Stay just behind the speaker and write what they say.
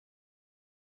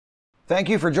Thank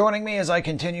you for joining me as I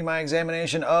continue my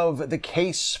examination of The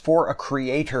Case for a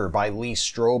Creator by Lee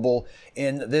Strobel.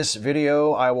 In this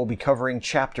video, I will be covering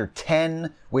Chapter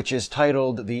 10, which is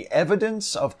titled The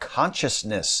Evidence of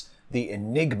Consciousness, the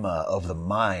Enigma of the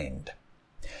Mind.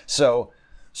 So,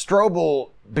 Strobel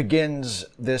begins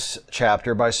this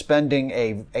chapter by spending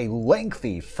a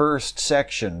lengthy first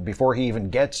section before he even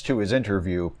gets to his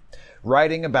interview,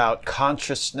 writing about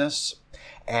consciousness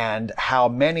and how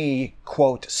many,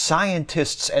 quote,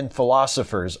 scientists and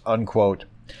philosophers, unquote,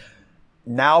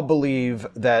 now believe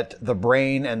that the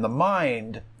brain and the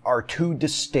mind are two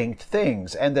distinct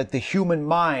things, and that the human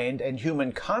mind and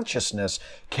human consciousness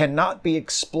cannot be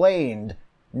explained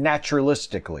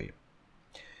naturalistically.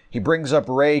 He brings up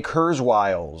Ray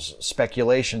Kurzweil's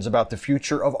speculations about the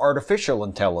future of artificial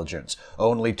intelligence,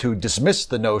 only to dismiss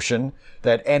the notion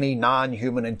that any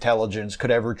non-human intelligence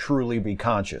could ever truly be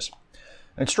conscious.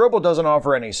 And Strobel doesn't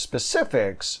offer any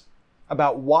specifics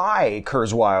about why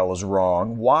Kurzweil is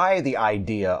wrong, why the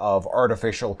idea of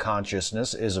artificial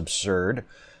consciousness is absurd.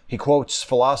 He quotes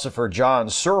philosopher John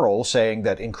Searle saying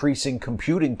that increasing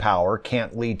computing power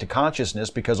can't lead to consciousness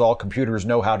because all computers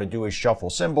know how to do is shuffle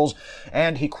symbols.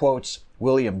 And he quotes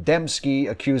William Dembski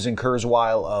accusing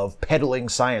Kurzweil of peddling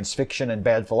science fiction and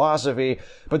bad philosophy,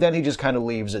 but then he just kind of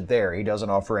leaves it there. He doesn't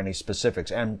offer any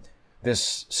specifics. And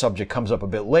this subject comes up a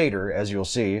bit later, as you'll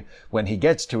see, when he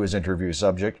gets to his interview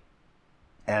subject.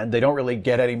 And they don't really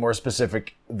get any more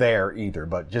specific there either,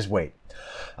 but just wait.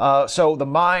 So the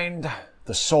mind,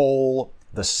 the soul,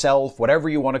 the self, whatever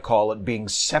you want to call it, being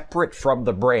separate from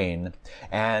the brain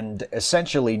and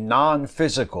essentially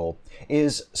non-physical,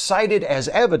 is cited as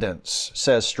evidence,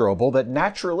 says Strobel, that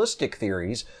naturalistic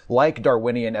theories like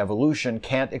Darwinian evolution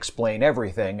can't explain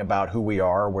everything about who we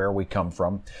are, where we come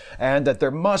from, and that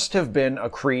there must have been a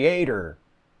creator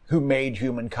who made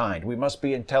humankind. We must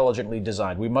be intelligently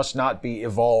designed. We must not be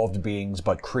evolved beings,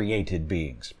 but created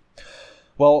beings.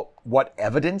 Well, what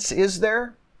evidence is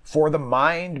there for the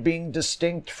mind being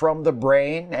distinct from the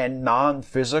brain and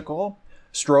non-physical?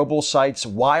 Strobel cites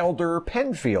Wilder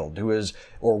Penfield, who is,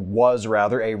 or was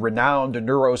rather, a renowned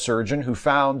neurosurgeon who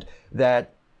found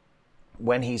that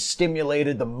when he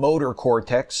stimulated the motor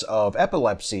cortex of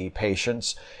epilepsy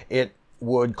patients, it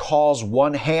would cause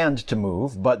one hand to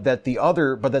move, but that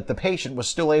the patient was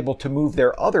still able to move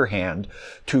their other hand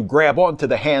to grab onto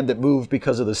the hand that moved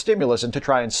because of the stimulus and to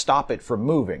try and stop it from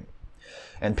moving.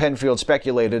 And Penfield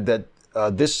speculated that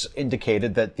this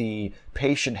indicated that the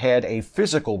patient had a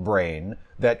physical brain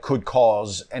that could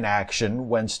cause an action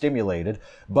when stimulated,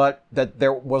 but that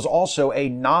there was also a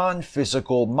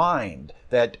non-physical mind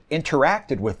that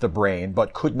interacted with the brain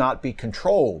but could not be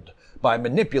controlled by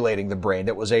manipulating the brain,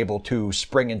 that was able to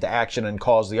spring into action and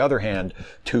cause the other hand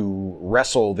to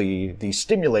wrestle the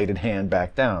stimulated hand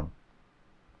back down.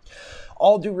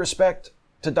 All due respect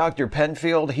to Dr.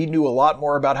 Penfield, he knew a lot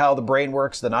more about how the brain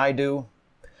works than I do.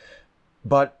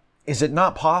 But is it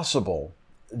not possible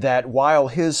that while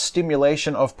his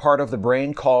stimulation of part of the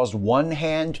brain caused one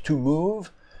hand to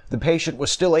move, the patient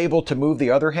was still able to move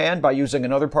the other hand by using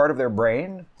another part of their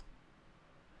brain?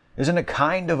 Isn't it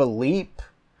kind of a leap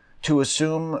to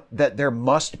assume that there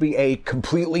must be a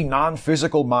completely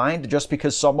non-physical mind just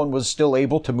because someone was still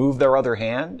able to move their other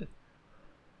hand?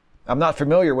 I'm not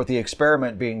familiar with the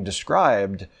experiment being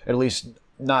described, at least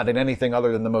not in anything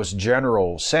other than the most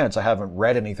general sense. I haven't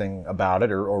read anything about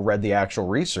it or read the actual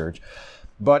research.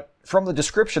 But from the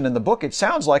description in the book, it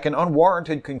sounds like an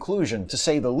unwarranted conclusion, to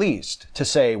say the least. To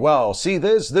say, well, see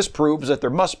this proves that there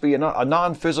must be a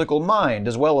non-physical mind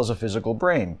as well as a physical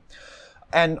brain.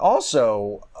 And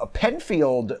also,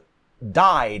 Penfield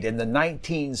died in the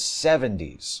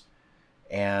 1970s.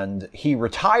 And he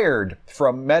retired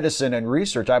from medicine and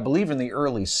research, I believe, in the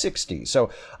early 60s. So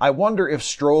I wonder if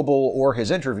Strobel or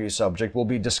his interview subject will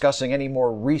be discussing any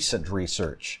more recent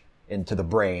research into the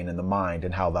brain and the mind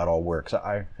and how that all works.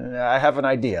 I have an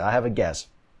idea. I have a guess.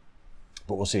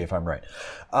 But we'll see if I'm right.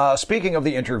 Speaking of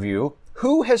the interview,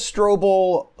 who has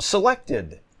Strobel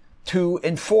selected to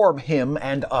inform him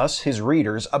and us, his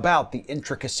readers, about the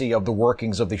intricacy of the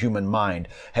workings of the human mind?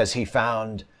 Has he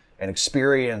found an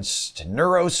experienced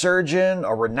neurosurgeon,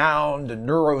 a renowned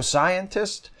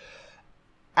neuroscientist?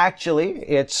 Actually,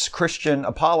 it's Christian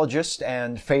apologist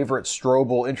and favorite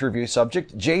Strobel interview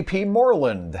subject, J.P.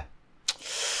 Moreland,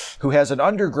 who has an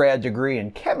undergrad degree in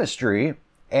chemistry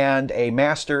and a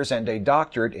master's and a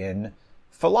doctorate in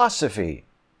philosophy.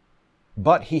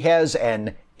 But he has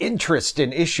an interest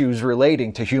in issues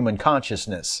relating to human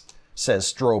consciousness.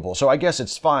 says Strobel. So I guess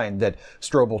it's fine that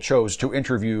Strobel chose to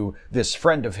interview this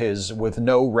friend of his with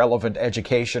no relevant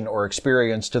education or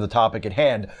experience to the topic at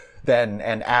hand than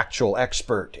an actual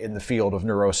expert in the field of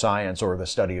neuroscience or the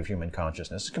study of human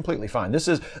consciousness. It's completely fine. This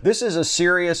is a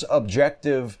serious,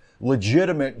 objective,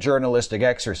 legitimate journalistic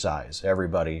exercise,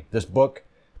 everybody. This book,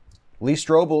 Lee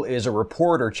Strobel is a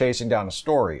reporter chasing down a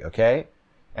story, okay?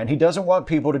 And he doesn't want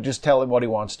people to just tell him what he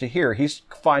wants to hear. He's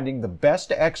finding the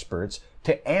best experts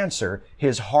to answer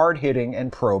his hard-hitting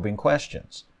and probing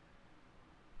questions.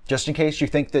 Just in case you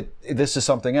think that this is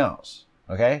something else,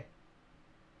 okay?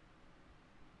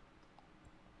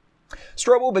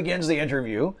 Strobel begins the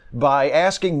interview by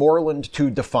asking Moreland to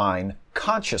define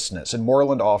consciousness, and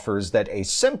Moreland offers that a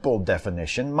simple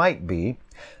definition might be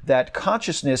that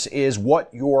consciousness is what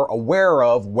you're aware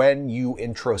of when you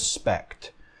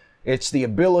introspect. It's the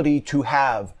ability to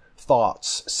have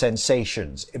thoughts,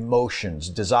 sensations, emotions,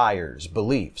 desires,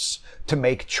 beliefs, to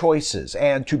make choices,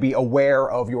 and to be aware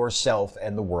of yourself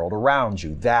and the world around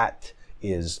you. That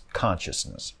is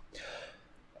consciousness.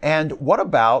 And what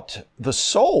about the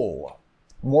soul?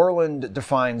 Moreland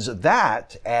defines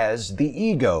that as the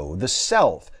ego, the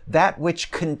self, that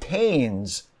which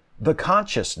contains the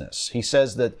consciousness. He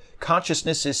says that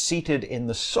consciousness is seated in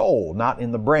the soul, not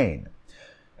in the brain.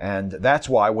 And that's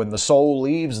why when the soul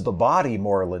leaves the body,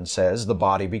 Moreland says, the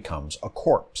body becomes a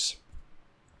corpse.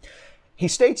 He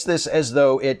states this as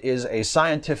though it is a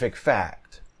scientific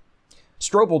fact.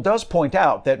 Strobel does point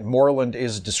out that Moreland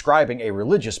is describing a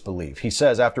religious belief. He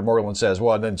says, after Moreland says,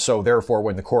 well, and then so therefore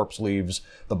when the corpse leaves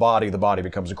the body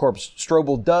becomes a corpse,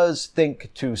 Strobel does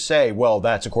think to say, well,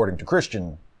 that's according to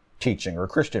Christian teaching or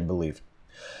Christian belief.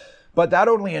 But that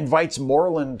only invites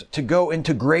Moreland to go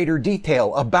into greater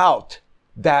detail about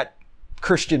that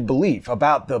Christian belief,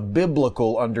 about the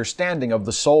biblical understanding of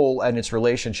the soul and its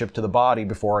relationship to the body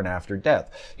before and after death.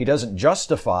 He doesn't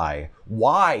justify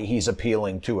why he's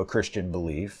appealing to a Christian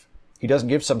belief. He doesn't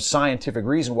give some scientific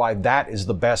reason why that is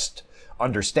the best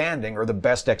understanding or the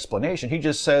best explanation. He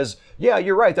just says, yeah,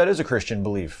 you're right, that is a Christian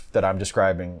belief that I'm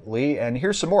describing, Lee, and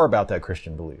here's some more about that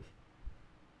Christian belief.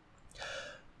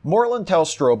 Moreland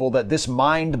tells Strobel that this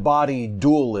mind-body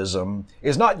dualism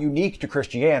is not unique to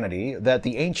Christianity, that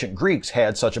the ancient Greeks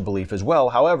had such a belief as well.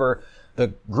 However,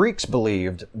 the Greeks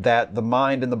believed that the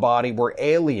mind and the body were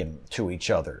alien to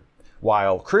each other,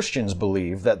 while Christians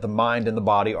believe that the mind and the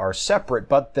body are separate,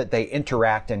 but that they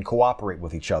interact and cooperate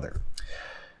with each other.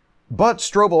 But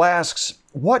Strobel asks,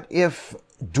 what if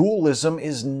dualism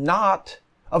is not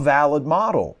a valid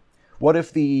model? What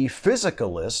if the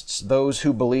physicalists, those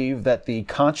who believe that the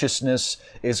consciousness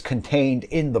is contained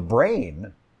in the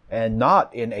brain and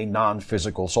not in a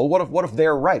non-physical soul, what if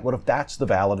they're right? What if that's the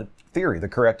valid theory, the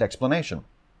correct explanation?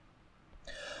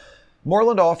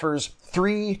 Moreland offers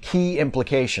three key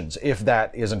implications if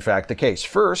that is in fact the case.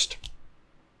 First,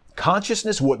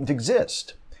 consciousness wouldn't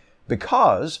exist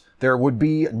because there would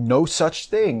be no such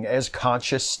thing as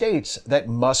conscious states that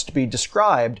must be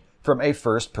described from a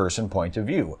first-person point of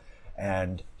view.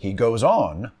 And he goes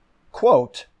on,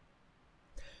 quote,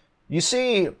 you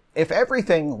see, if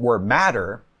everything were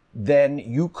matter, then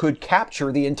you could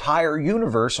capture the entire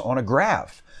universe on a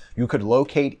graph. You could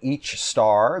locate each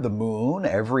star, the moon,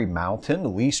 every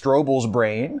mountain, Lee Strobel's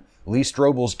brain, Lee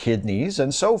Strobel's kidneys,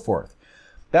 and so forth.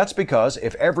 That's because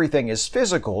if everything is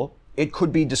physical, it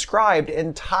could be described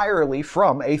entirely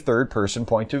from a third-person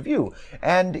point of view.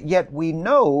 And yet we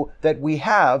know that we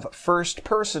have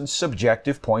first-person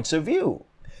subjective points of view.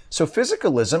 So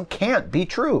physicalism can't be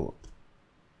true.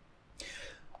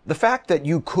 The fact that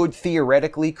you could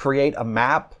theoretically create a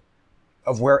map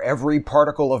of where every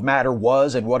particle of matter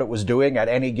was and what it was doing at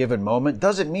any given moment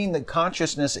doesn't mean that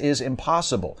consciousness is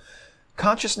impossible.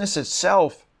 Consciousness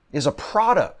itself is a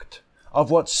product of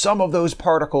what some of those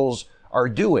particles are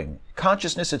doing.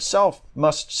 Consciousness itself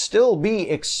must still be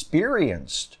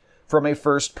experienced from a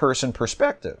first-person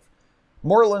perspective.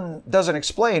 Moreland doesn't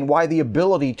explain why the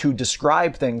ability to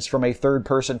describe things from a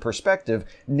third-person perspective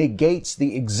negates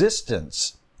the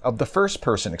existence of the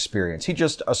first-person experience. He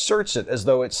just asserts it as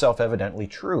though it's self-evidently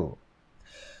true.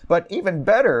 But even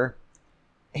better,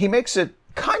 he makes it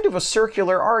kind of a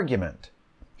circular argument.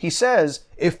 He says,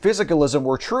 if physicalism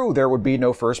were true, there would be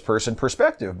no first-person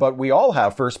perspective. But we all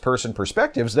have first-person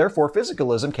perspectives, therefore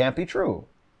physicalism can't be true.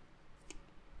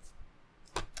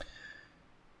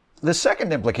 The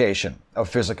second implication of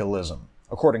physicalism,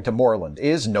 according to Moreland,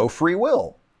 is no free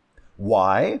will.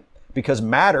 Why? Because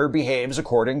matter behaves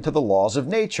according to the laws of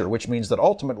nature, which means that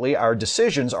ultimately our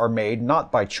decisions are made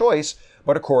not by choice,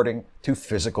 but according to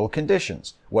physical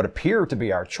conditions. What appear to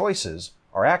be our choices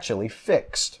are actually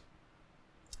fixed.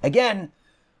 Again,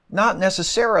 Not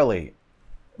necessarily.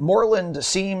 Moreland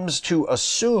seems to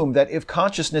assume that if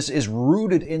consciousness is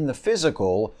rooted in the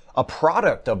physical, a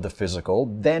product of the physical,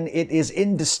 then it is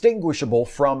indistinguishable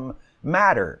from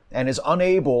matter and is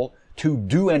unable to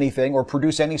do anything or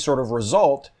produce any sort of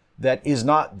result that is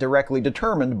not directly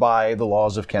determined by the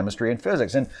laws of chemistry and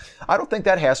physics. And I don't think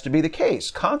that has to be the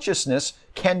case. Consciousness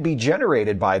can be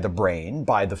generated by the brain,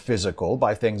 by the physical,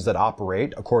 by things that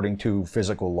operate according to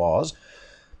physical laws,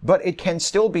 but it can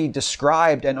still be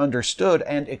described and understood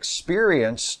and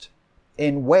experienced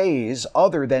in ways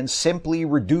other than simply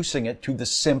reducing it to the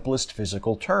simplest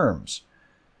physical terms.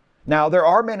 Now, there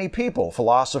are many people,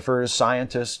 philosophers,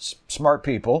 scientists, smart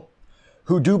people,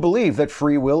 who do believe that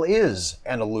free will is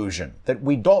an illusion, that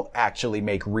we don't actually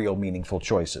make real meaningful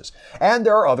choices. And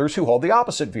there are others who hold the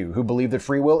opposite view, who believe that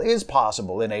free will is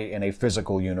possible in a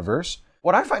physical universe.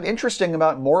 What I find interesting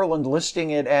about Moreland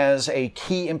listing it as a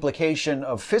key implication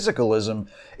of physicalism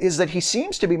is that he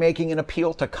seems to be making an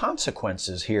appeal to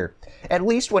consequences here. At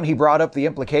least when he brought up the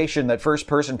implication that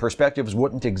first-person perspectives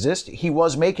wouldn't exist, he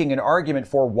was making an argument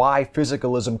for why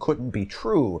physicalism couldn't be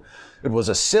true. It was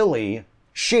a silly,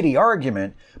 shitty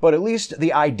argument, but at least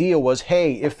the idea was,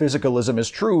 hey, if physicalism is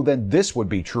true, then this would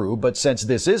be true, but since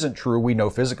this isn't true, we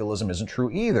know physicalism isn't true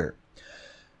either.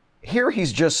 Here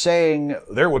he's just saying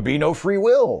there would be no free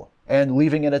will, and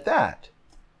leaving it at that.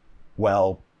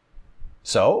 Well,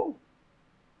 so?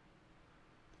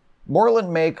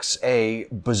 Moreland makes a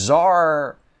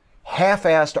bizarre,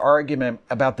 half-assed argument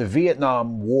about the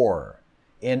Vietnam War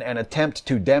in an attempt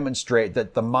to demonstrate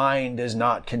that the mind is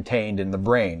not contained in the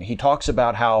brain. He talks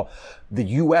about how the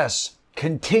U.S.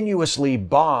 continuously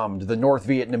bombed the North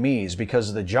Vietnamese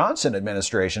because the Johnson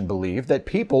administration believed that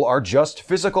people are just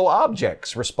physical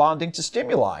objects responding to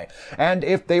stimuli. And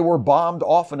if they were bombed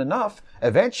often enough,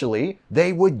 eventually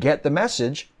they would get the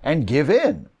message and give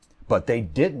in. But they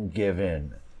didn't give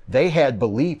in. They had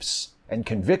beliefs and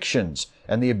convictions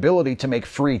and the ability to make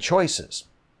free choices.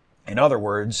 In other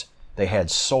words, they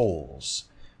had souls.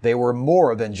 They were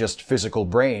more than just physical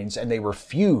brains, and they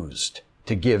refused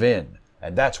to give in.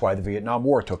 And that's why the Vietnam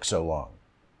War took so long.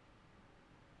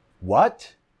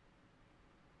 What?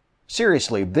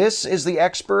 Seriously, this is the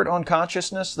expert on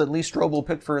consciousness that Lee Strobel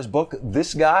picked for his book?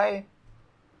 This guy?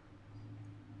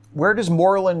 Where does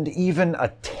Moreland even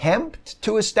attempt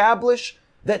to establish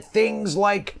that things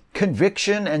like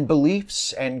conviction and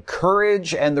beliefs and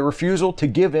courage and the refusal to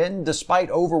give in despite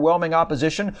overwhelming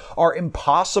opposition are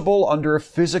impossible under a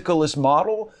physicalist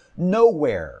model?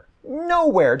 Nowhere.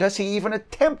 Nowhere does he even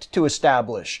attempt to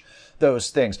establish those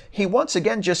things. He once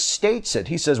again just states it.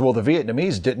 He says, well, the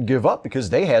Vietnamese didn't give up because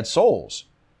they had souls.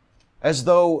 As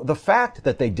though the fact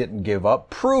that they didn't give up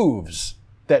proves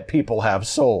that people have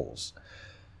souls.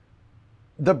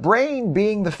 The brain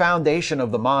being the foundation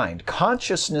of the mind,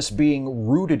 consciousness being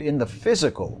rooted in the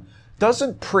physical,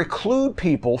 doesn't preclude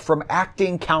people from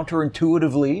acting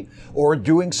counterintuitively or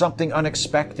doing something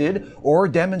unexpected or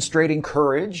demonstrating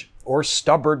courage or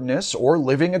stubbornness or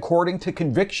living according to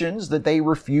convictions that they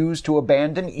refuse to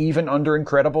abandon even under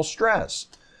incredible stress.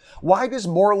 Why does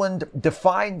Moreland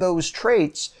define those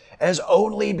traits as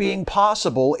only being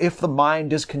possible if the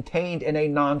mind is contained in a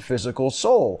non-physical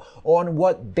soul? On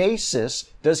what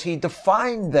basis does he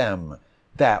define them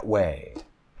that way?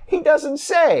 He doesn't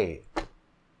say.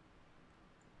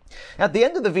 At the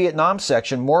end of the Vietnam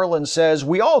section, Moreland says,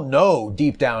 we all know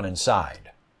deep down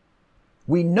inside.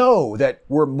 We know that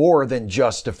we're more than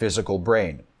just a physical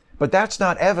brain, but that's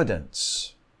not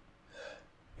evidence.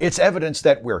 It's evidence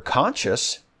that we're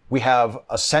conscious. We have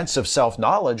a sense of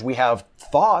self-knowledge. We have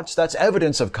thoughts. That's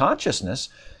evidence of consciousness.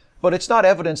 But it's not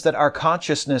evidence that our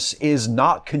consciousness is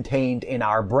not contained in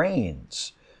our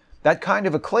brains. That kind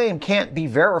of a claim can't be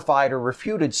verified or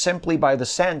refuted simply by the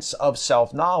sense of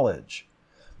self-knowledge.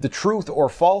 The truth or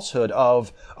falsehood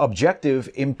of objective,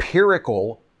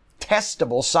 empirical,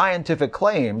 testable scientific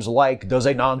claims like, does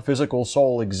a non-physical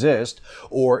soul exist?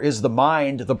 Or is the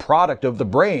mind the product of the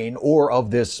brain or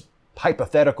of this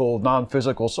hypothetical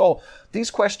non-physical soul?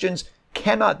 These questions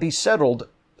cannot be settled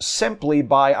simply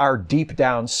by our deep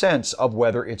down sense of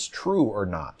whether it's true or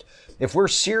not. If we're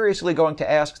seriously going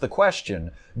to ask the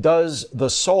question, does the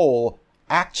soul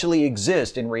actually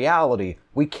exist in reality,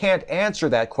 we can't answer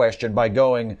that question by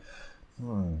going,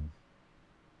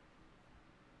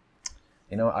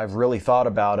 I've really thought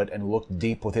about it and looked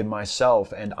deep within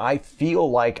myself, and I feel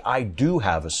like I do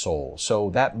have a soul, so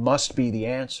that must be the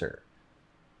answer.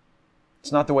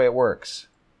 It's not the way it works.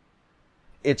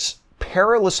 It's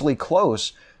perilously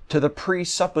close to the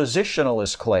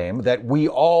presuppositionalist claim that we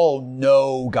all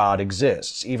know God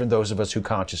exists, even those of us who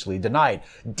consciously deny it.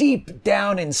 Deep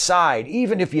down inside,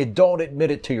 even if you don't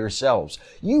admit it to yourselves,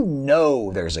 you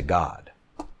know there's a God.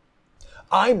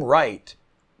 I'm right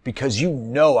because you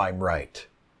know I'm right.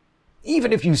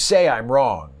 Even if you say I'm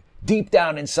wrong, deep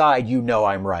down inside, you know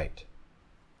I'm right.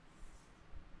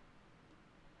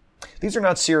 These are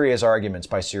not serious arguments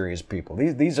by serious people.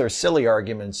 These are silly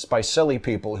arguments by silly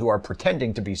people who are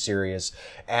pretending to be serious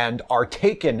and are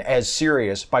taken as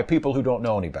serious by people who don't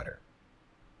know any better.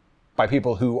 By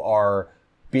people who are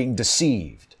being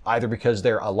deceived, either because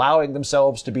they're allowing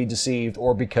themselves to be deceived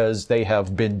or because they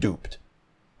have been duped.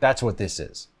 That's what this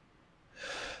is.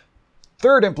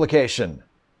 Third implication,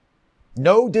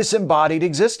 no disembodied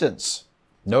existence.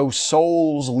 No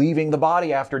souls leaving the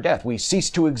body after death. We cease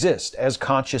to exist as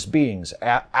conscious beings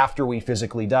after we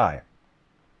physically die.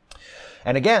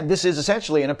 And again, this is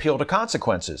essentially an appeal to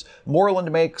consequences.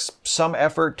 Moreland makes some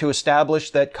effort to establish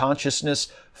that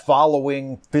consciousness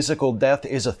following physical death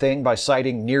is a thing by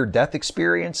citing near-death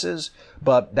experiences,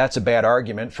 but that's a bad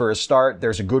argument. For a start,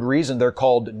 there's a good reason they're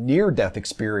called near-death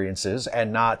experiences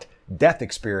and not death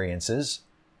experiences.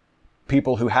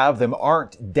 People who have them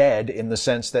aren't dead in the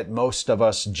sense that most of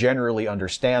us generally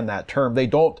understand that term. They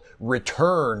don't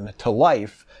return to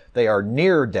life. They are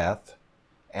near death,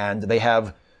 and they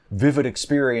have vivid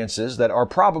experiences that are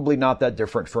probably not that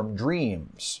different from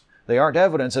dreams. They aren't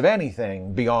evidence of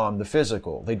anything beyond the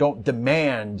physical. They don't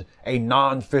demand a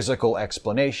non-physical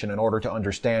explanation in order to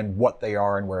understand what they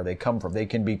are and where they come from. They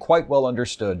can be quite well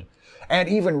understood and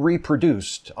even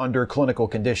reproduced under clinical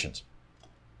conditions.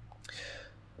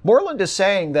 Moreland is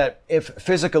saying that if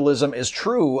physicalism is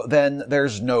true, then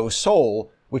there's no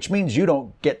soul, which means you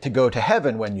don't get to go to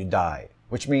heaven when you die,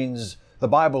 which means the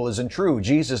Bible isn't true.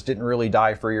 Jesus didn't really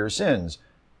die for your sins.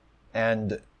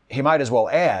 And he might as well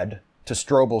add to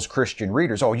Strobel's Christian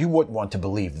readers, oh, you wouldn't want to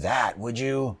believe that, would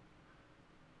you?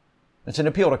 It's an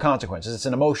appeal to consequences. It's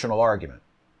an emotional argument.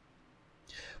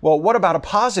 Well, what about a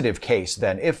positive case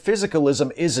then? If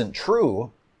physicalism isn't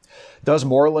true, does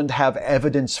Moreland have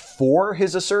evidence for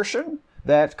his assertion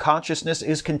that consciousness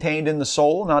is contained in the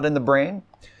soul, not in the brain?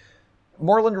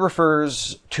 Moreland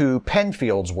refers to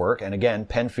Penfield's work, and again,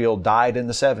 Penfield died in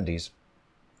the 70s,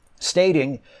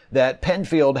 stating that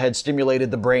Penfield had stimulated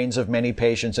the brains of many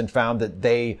patients and found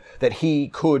that he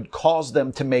could cause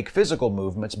them to make physical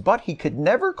movements, but he could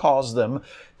never cause them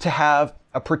to have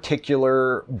a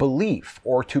particular belief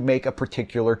or to make a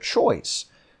particular choice.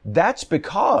 That's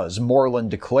because, Moreland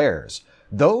declares,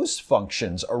 those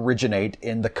functions originate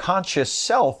in the conscious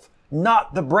self,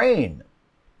 not the brain.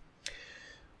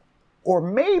 Or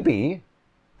maybe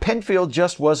Penfield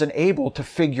just wasn't able to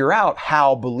figure out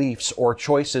how beliefs or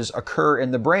choices occur in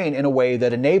the brain in a way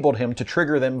that enabled him to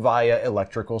trigger them via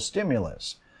electrical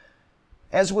stimulus.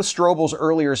 As with Strobel's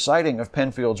earlier citing of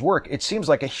Penfield's work, it seems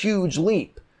like a huge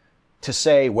leap to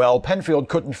say, well, Penfield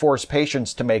couldn't force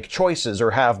patients to make choices or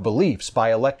have beliefs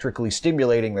by electrically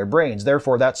stimulating their brains.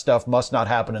 Therefore, that stuff must not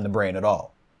happen in the brain at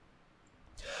all.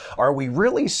 Are we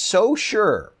really so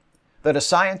sure that a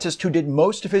scientist who did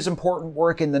most of his important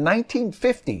work in the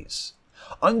 1950s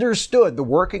understood the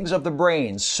workings of the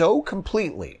brain so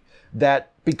completely that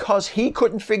because he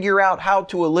couldn't figure out how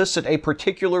to elicit a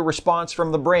particular response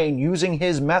from the brain using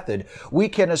his method, we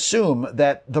can assume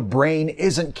that the brain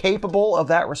isn't capable of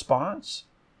that response?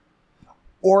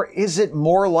 Or is it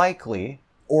more likely,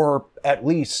 or at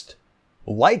least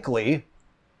likely,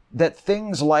 that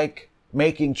things like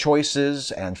making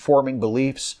choices and forming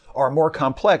beliefs are more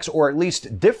complex or at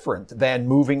least different than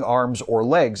moving arms or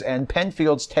legs, and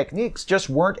Penfield's techniques just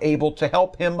weren't able to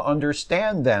help him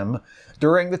understand them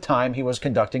during the time he was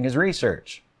conducting his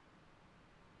research?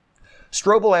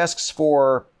 Strobel asks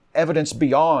for evidence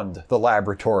beyond the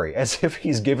laboratory, as if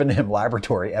he's given him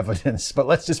laboratory evidence, but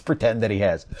let's just pretend that he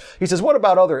has. He says, what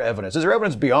about other evidence? Is there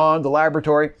evidence beyond the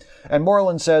laboratory? And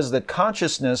Moreland says that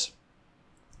consciousness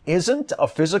isn't a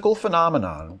physical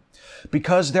phenomenon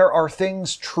because there are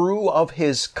things true of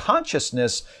his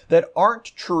consciousness that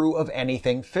aren't true of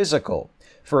anything physical.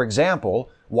 For example,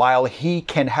 while he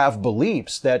can have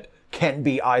beliefs that can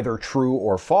be either true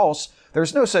or false,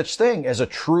 there's no such thing as a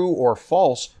true or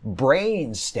false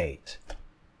brain state.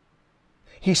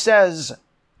 He says,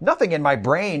 nothing in my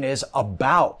brain is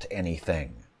about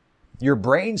anything. Your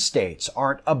brain states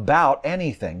aren't about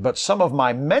anything, but some of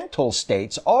my mental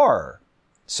states are.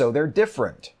 So they're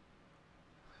different.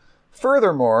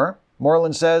 Furthermore,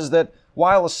 Moreland says that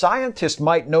while a scientist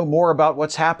might know more about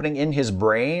what's happening in his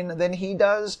brain than he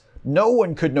does, no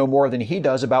one could know more than he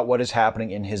does about what is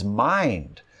happening in his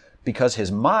mind, because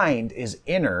his mind is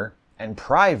inner and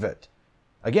private.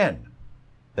 Again,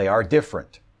 they are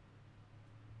different.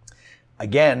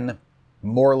 Again,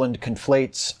 Moreland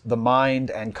conflates the mind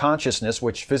and consciousness,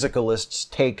 which physicalists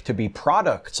take to be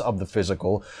products of the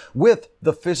physical, with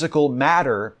the physical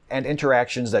matter and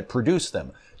interactions that produce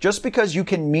them. Just because you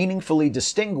can meaningfully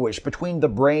distinguish between the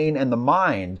brain and the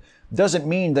mind doesn't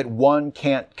mean that one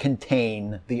can't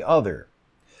contain the other.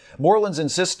 Moreland's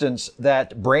insistence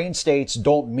that brain states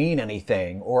don't mean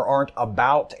anything or aren't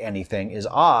about anything is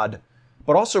odd,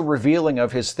 but also revealing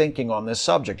of his thinking on this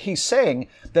subject. He's saying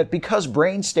that because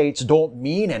brain states don't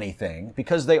mean anything,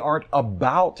 because they aren't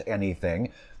about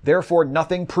anything, therefore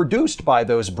nothing produced by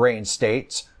those brain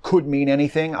states could mean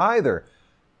anything either.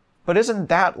 But isn't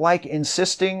that like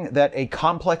insisting that a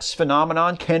complex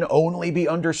phenomenon can only be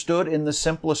understood in the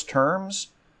simplest terms?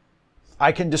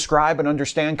 I can describe and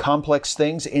understand complex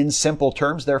things in simple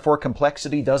terms, therefore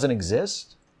complexity doesn't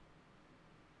exist?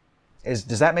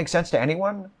 Does that make sense to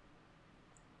anyone?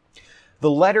 The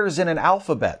letters in an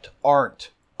alphabet aren't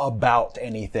about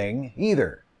anything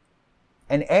either.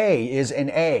 An A is an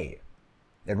A.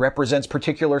 It represents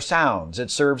particular sounds.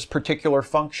 It serves particular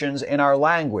functions in our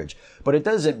language. But it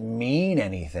doesn't mean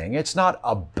anything. It's not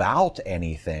about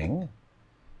anything.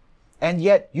 And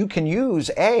yet you can use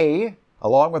A,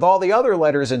 along with all the other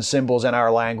letters and symbols in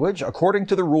our language, according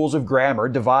to the rules of grammar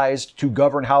devised to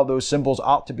govern how those symbols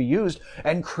ought to be used,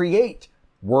 and create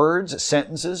words,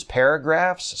 sentences,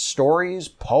 paragraphs, stories,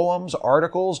 poems,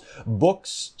 articles,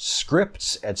 books,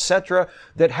 scripts, etc.,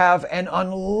 that have an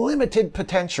unlimited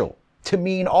potential to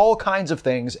mean all kinds of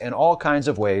things in all kinds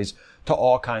of ways to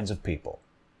all kinds of people.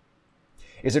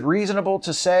 Is it reasonable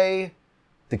to say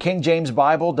the King James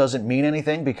Bible doesn't mean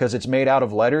anything because it's made out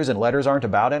of letters and letters aren't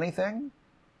about anything?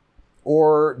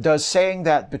 Or does saying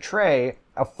that betray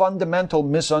a fundamental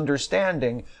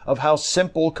misunderstanding of how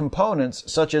simple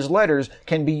components such as letters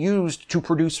can be used to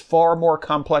produce far more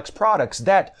complex products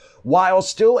that, while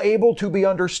still able to be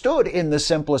understood in the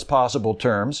simplest possible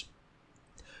terms,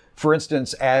 for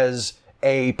instance, as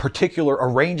a particular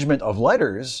arrangement of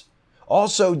letters,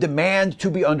 also demand to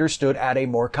be understood at a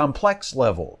more complex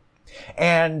level?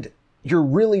 And you're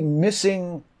really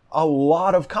missing a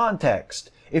lot of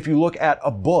context if you look at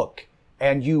a book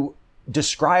and you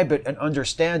describe it and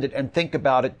understand it and think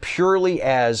about it purely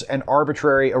as an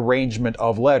arbitrary arrangement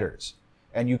of letters.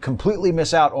 And you completely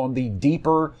miss out on the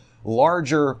deeper,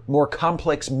 larger, more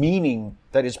complex meaning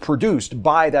that is produced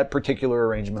by that particular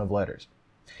arrangement of letters.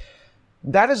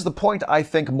 That is the point I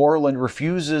think Moreland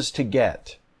refuses to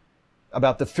get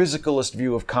about the physicalist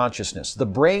view of consciousness. The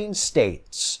brain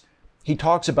states he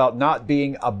talks about not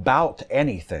being about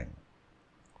anything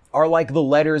are like the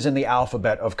letters in the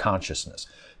alphabet of consciousness.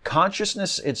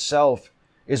 Consciousness itself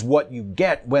is what you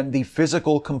get when the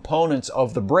physical components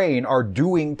of the brain are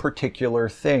doing particular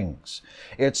things.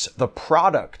 It's the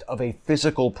product of a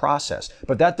physical process.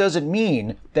 But that doesn't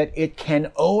mean that it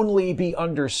can only be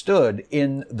understood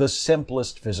in the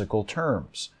simplest physical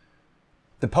terms.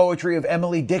 The poetry of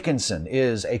Emily Dickinson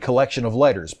is a collection of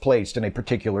letters placed in a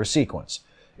particular sequence.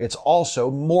 It's also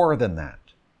more than that.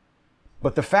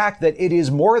 But the fact that it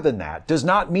is more than that does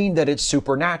not mean that it's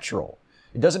supernatural.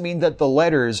 It doesn't mean that the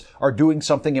letters are doing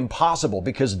something impossible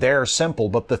because they're simple,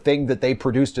 but the thing that they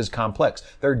produced is complex.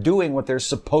 They're doing what they're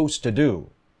supposed to do.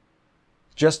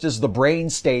 Just as the brain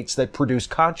states that produce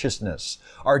consciousness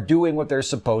are doing what they're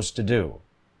supposed to do.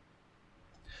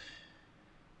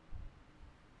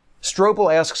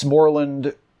 Strobel asks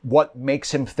Moreland what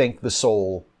makes him think the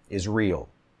soul is real.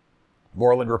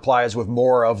 Moreland replies with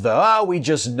more of the, we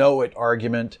just know it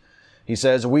argument. He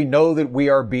says, we know that we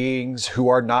are beings who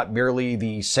are not merely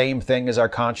the same thing as our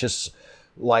conscious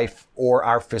life or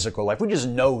our physical life. We just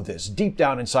know this. Deep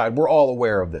down inside, we're all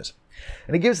aware of this.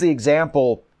 And he gives the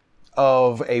example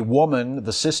of a woman,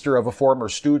 the sister of a former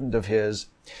student of his,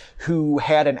 who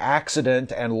had an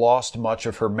accident and lost much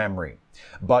of her memory.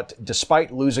 But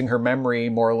despite losing her memory,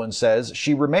 Moreland says,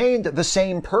 she remained the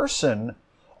same person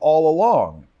all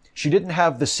along. She didn't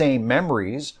have the same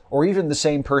memories or even the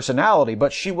same personality,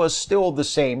 but she was still the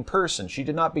same person. She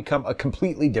did not become a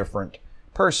completely different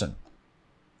person.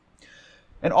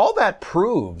 And all that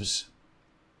proves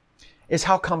is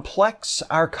how complex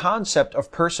our concept of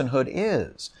personhood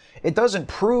is. It doesn't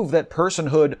prove that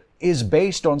personhood is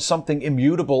based on something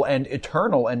immutable and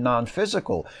eternal and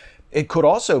non-physical. It could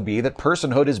also be that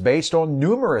personhood is based on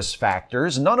numerous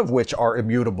factors, none of which are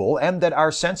immutable, and that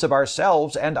our sense of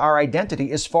ourselves and our identity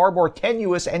is far more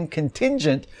tenuous and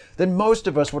contingent than most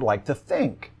of us would like to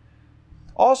think.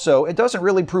 Also, it doesn't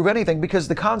really prove anything because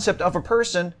the concept of a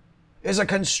person is a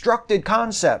constructed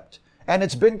concept, and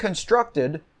it's been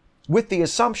constructed with the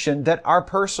assumption that our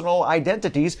personal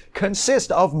identities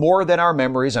consist of more than our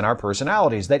memories and our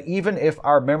personalities, that even if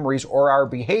our memories or our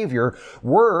behavior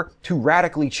were to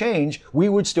radically change, we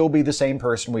would still be the same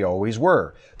person we always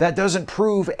were. That doesn't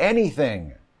prove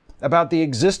anything about the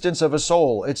existence of a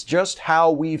soul. It's just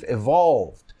how we've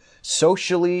evolved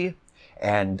socially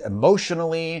and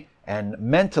emotionally and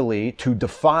mentally to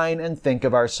define and think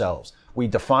of ourselves. We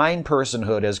define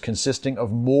personhood as consisting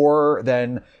of more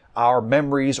than our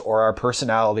memories or our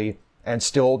personality and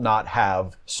still not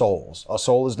have souls. A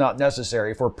soul is not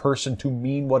necessary for person to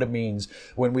mean what it means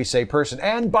when we say person.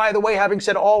 And by the way, having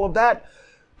said all of that,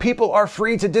 people are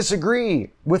free to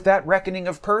disagree with that reckoning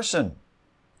of person.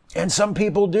 And some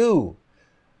people do.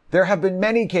 There have been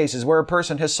many cases where a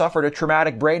person has suffered a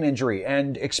traumatic brain injury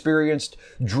and experienced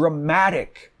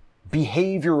dramatic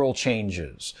behavioral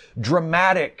changes,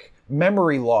 dramatic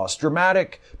memory loss,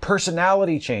 dramatic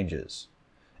personality changes.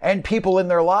 And people in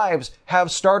their lives have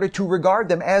started to regard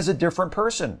them as a different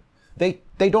person. They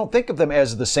don't think of them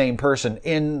as the same person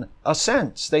in a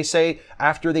sense. They say,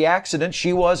 after the accident,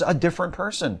 she was a different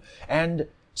person. And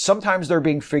sometimes they're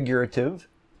being figurative,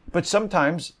 but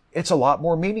sometimes it's a lot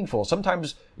more meaningful.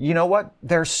 Sometimes, you know what?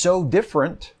 They're so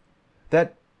different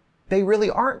that they really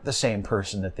aren't the same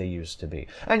person that they used to be.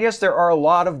 And yes, there are a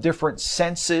lot of different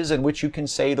senses in which you can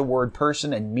say the word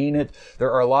person and mean it.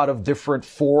 There are a lot of different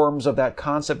forms of that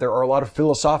concept. There are a lot of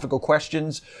philosophical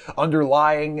questions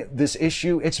underlying this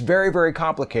issue. It's very, very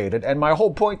complicated. And my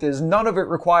whole point is none of it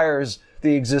requires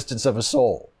the existence of a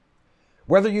soul.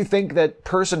 Whether you think that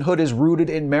personhood is rooted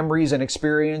in memories and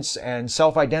experience and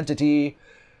self-identity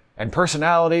and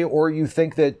personality, or you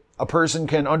think that a person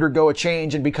can undergo a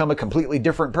change and become a completely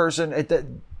different person,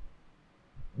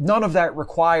 none of that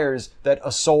requires that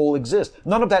a soul exists.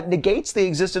 None of that negates the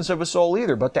existence of a soul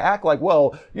either. But to act like,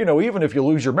 well, you know, even if you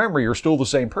lose your memory, you're still the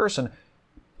same person.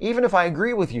 Even if I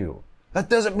agree with you, that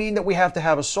doesn't mean that we have to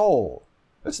have a soul.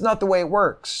 That's not the way it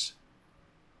works.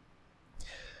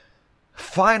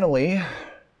 Finally,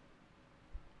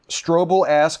 Strobel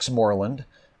asks Moreland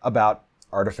about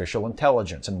artificial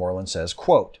intelligence, and Moreland says,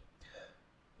 quote,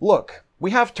 "Look,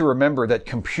 we have to remember that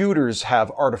computers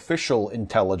have artificial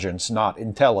intelligence, not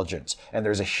intelligence, and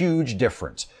there's a huge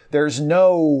difference. There's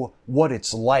no what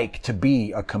it's like to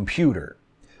be a computer.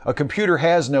 A computer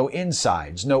has no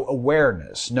insides, no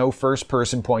awareness, no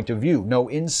first-person point of view, no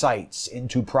insights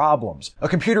into problems. A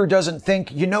computer doesn't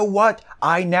think, you know what,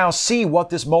 I now see what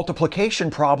this multiplication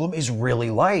problem is really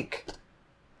like.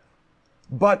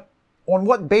 But on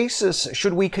what basis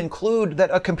should we conclude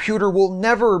that a computer will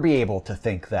never be able to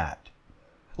think that?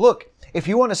 Look, if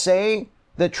you want to say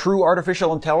that true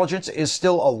artificial intelligence is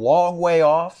still a long way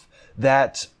off,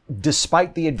 that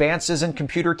despite the advances in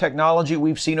computer technology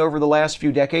we've seen over the last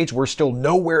few decades, we're still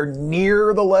nowhere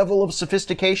near the level of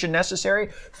sophistication necessary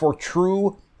for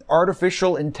true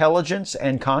artificial intelligence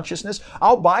and consciousness,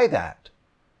 I'll buy that.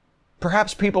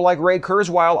 Perhaps people like Ray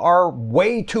Kurzweil are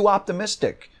way too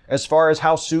optimistic as far as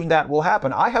how soon that will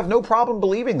happen. I have no problem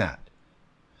believing that.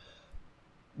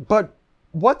 But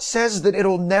what says that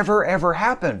it'll never ever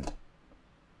happen?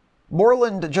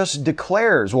 Moreland just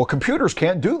declares, well, computers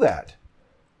can't do that.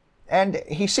 And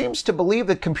he seems to believe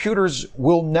that computers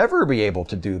will never be able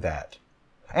to do that.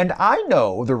 And I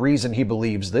know the reason he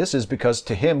believes this is because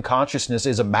to him, consciousness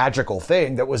is a magical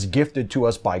thing that was gifted to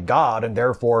us by God, and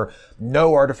therefore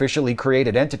no artificially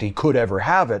created entity could ever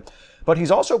have it. But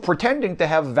he's also pretending to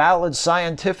have valid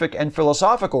scientific and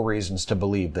philosophical reasons to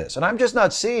believe this, and I'm just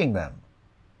not seeing them.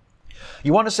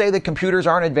 You want to say that computers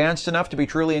aren't advanced enough to be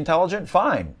truly intelligent?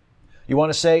 Fine. You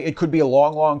want to say it could be a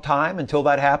long, long time until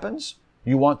that happens?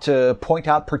 You want to point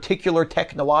out particular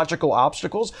technological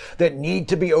obstacles that need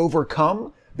to be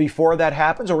overcome before that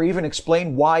happens, or even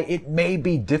explain why it may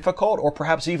be difficult or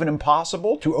perhaps even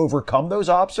impossible to overcome those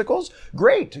obstacles?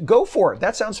 Great, go for it.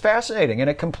 That sounds fascinating and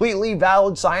a completely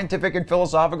valid scientific and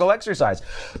philosophical exercise.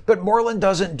 But Moreland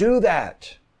doesn't do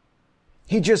that.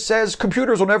 He just says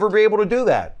computers will never be able to do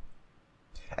that,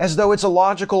 as though it's a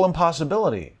logical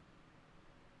impossibility.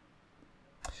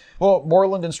 Well,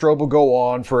 Moreland and Strobel go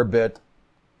on for a bit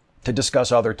to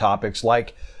discuss other topics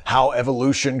like how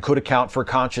evolution could account for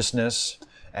consciousness.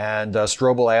 And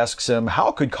Strobel asks him,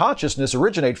 how could consciousness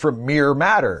originate from mere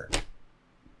matter?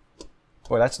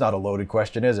 Boy, that's not a loaded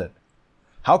question, is it?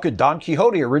 How could Don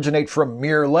Quixote originate from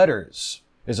mere letters?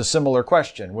 Is a similar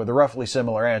question with a roughly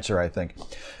similar answer, I think.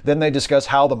 Then they discuss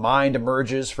how the mind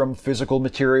emerges from physical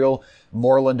material.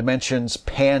 Moreland mentions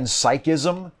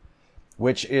panpsychism,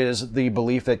 which is the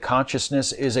belief that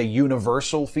consciousness is a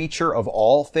universal feature of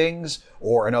all things,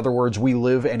 or in other words, we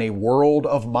live in a world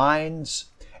of minds.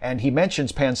 And he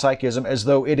mentions panpsychism as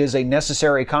though it is a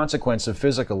necessary consequence of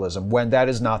physicalism, when that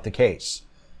is not the case.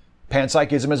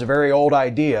 Panpsychism is a very old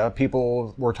idea.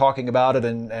 People were talking about it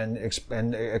and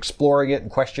exploring it and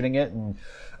questioning it and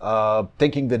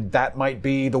thinking that that might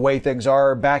be the way things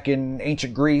are back in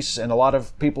ancient Greece. And a lot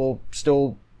of people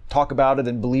still talk about it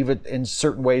and believe it in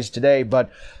certain ways today. But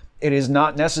it is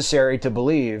not necessary to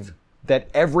believe that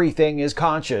everything is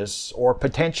conscious or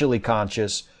potentially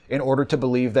conscious in order to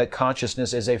believe that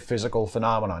consciousness is a physical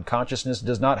phenomenon. Consciousness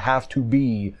does not have to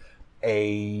be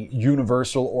a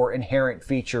universal or inherent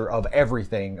feature of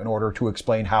everything in order to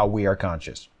explain how we are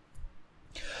conscious.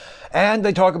 And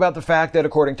they talk about the fact that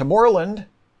according to Moreland,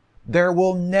 there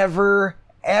will never,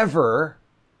 ever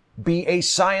be a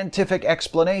scientific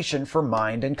explanation for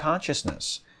mind and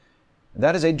consciousness.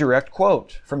 That is a direct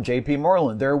quote from J.P.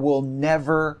 Moreland. There will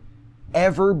never,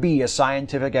 ever be a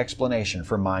scientific explanation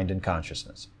for mind and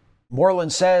consciousness.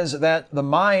 Moreland says that the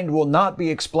mind will not be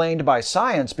explained by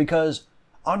science because,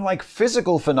 unlike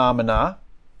physical phenomena,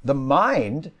 the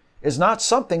mind is not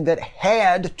something that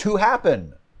had to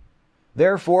happen.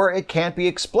 Therefore, it can't be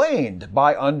explained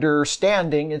by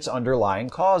understanding its underlying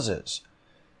causes.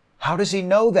 How does he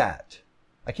know that?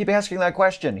 I keep asking that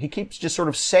question. He keeps just sort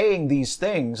of saying these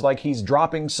things like he's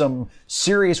dropping some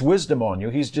serious wisdom on you.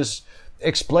 He's just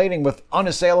explaining with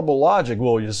unassailable logic.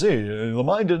 Well, you see, the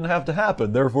mind didn't have to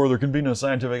happen, therefore there can be no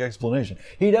scientific explanation.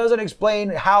 He doesn't explain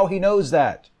how he knows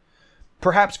that.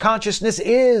 Perhaps consciousness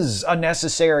is a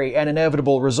necessary and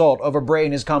inevitable result of a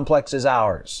brain as complex as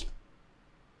ours.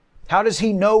 How does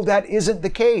he know that isn't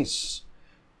the case?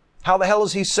 How the hell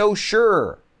is he so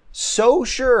sure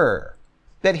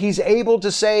that he's able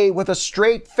to say with a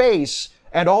straight face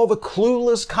and all the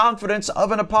clueless confidence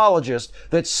of an apologist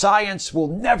that science will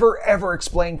never ever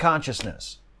explain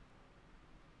consciousness?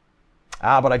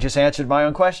 But I just answered my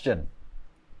own question.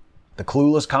 The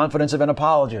clueless confidence of an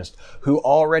apologist who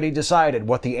already decided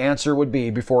what the answer would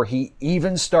be before he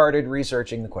even started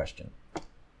researching the question.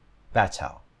 That's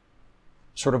how.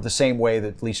 Sort of the same way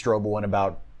that Lee Strobel went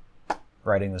about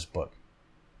writing this book.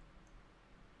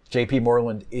 J.P.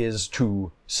 Moreland is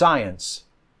to science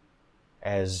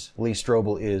as Lee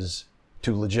Strobel is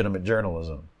to legitimate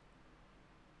journalism.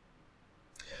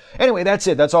 Anyway, that's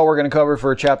it. That's all we're going to cover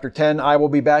for Chapter 10. I will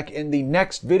be back in the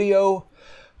next video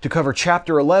to cover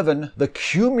Chapter 11, the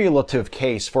cumulative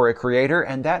case for a creator,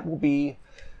 and that will be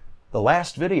the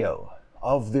last video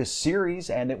of this series,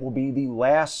 and it will be the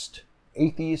last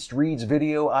Atheist Reads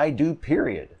video I do,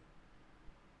 period.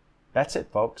 That's it,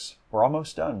 folks. We're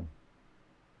almost done.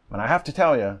 And I have to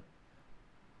tell you,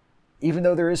 even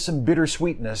though there is some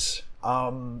bittersweetness,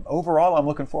 overall I'm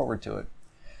looking forward to it.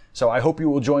 So I hope you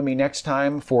will join me next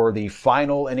time for the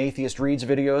final An Atheist Reads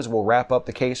videos. We'll wrap up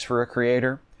the case for a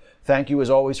creator. Thank you as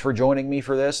always for joining me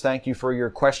for this. Thank you for your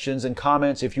questions and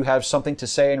comments. If you have something to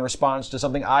say in response to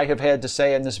something I have had to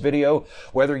say in this video,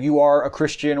 whether you are a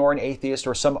Christian or an atheist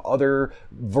or some other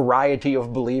variety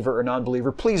of believer or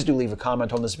non-believer, please do leave a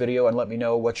comment on this video and let me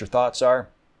know what your thoughts are.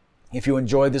 If you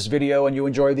enjoyed this video and you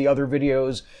enjoy the other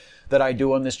videos that I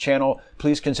do on this channel,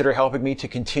 please consider helping me to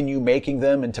continue making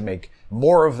them and to make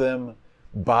more of them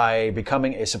by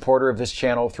becoming a supporter of this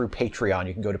channel through Patreon.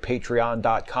 You can go to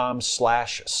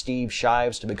patreon.com/Steve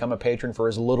Shives to become a patron for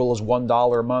as little as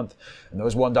 $1 a month. And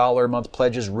those $1 a month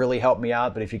pledges really help me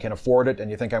out. But if you can afford it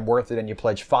and you think I'm worth it and you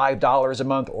pledge $5 a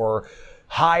month or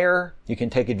higher, you can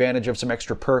take advantage of some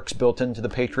extra perks built into the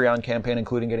Patreon campaign,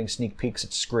 including getting sneak peeks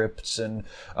at scripts and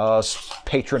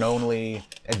patron-only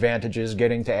advantages,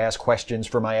 getting to ask questions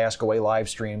for my Ask Away live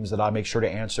streams that I make sure to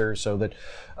answer so that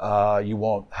you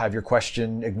won't have your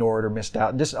question ignored or missed out,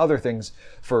 and just other things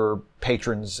for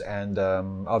patrons and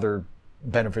other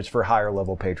benefits for higher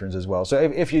level patrons as well. So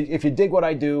if you dig what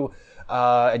I do,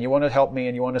 and you want to help me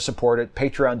and you want to support it,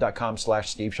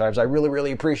 patreon.com/Steve Shives. I really,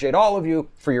 really appreciate all of you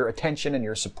for your attention and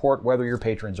your support, whether you're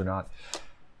patrons or not.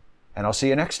 And I'll see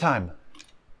you next time.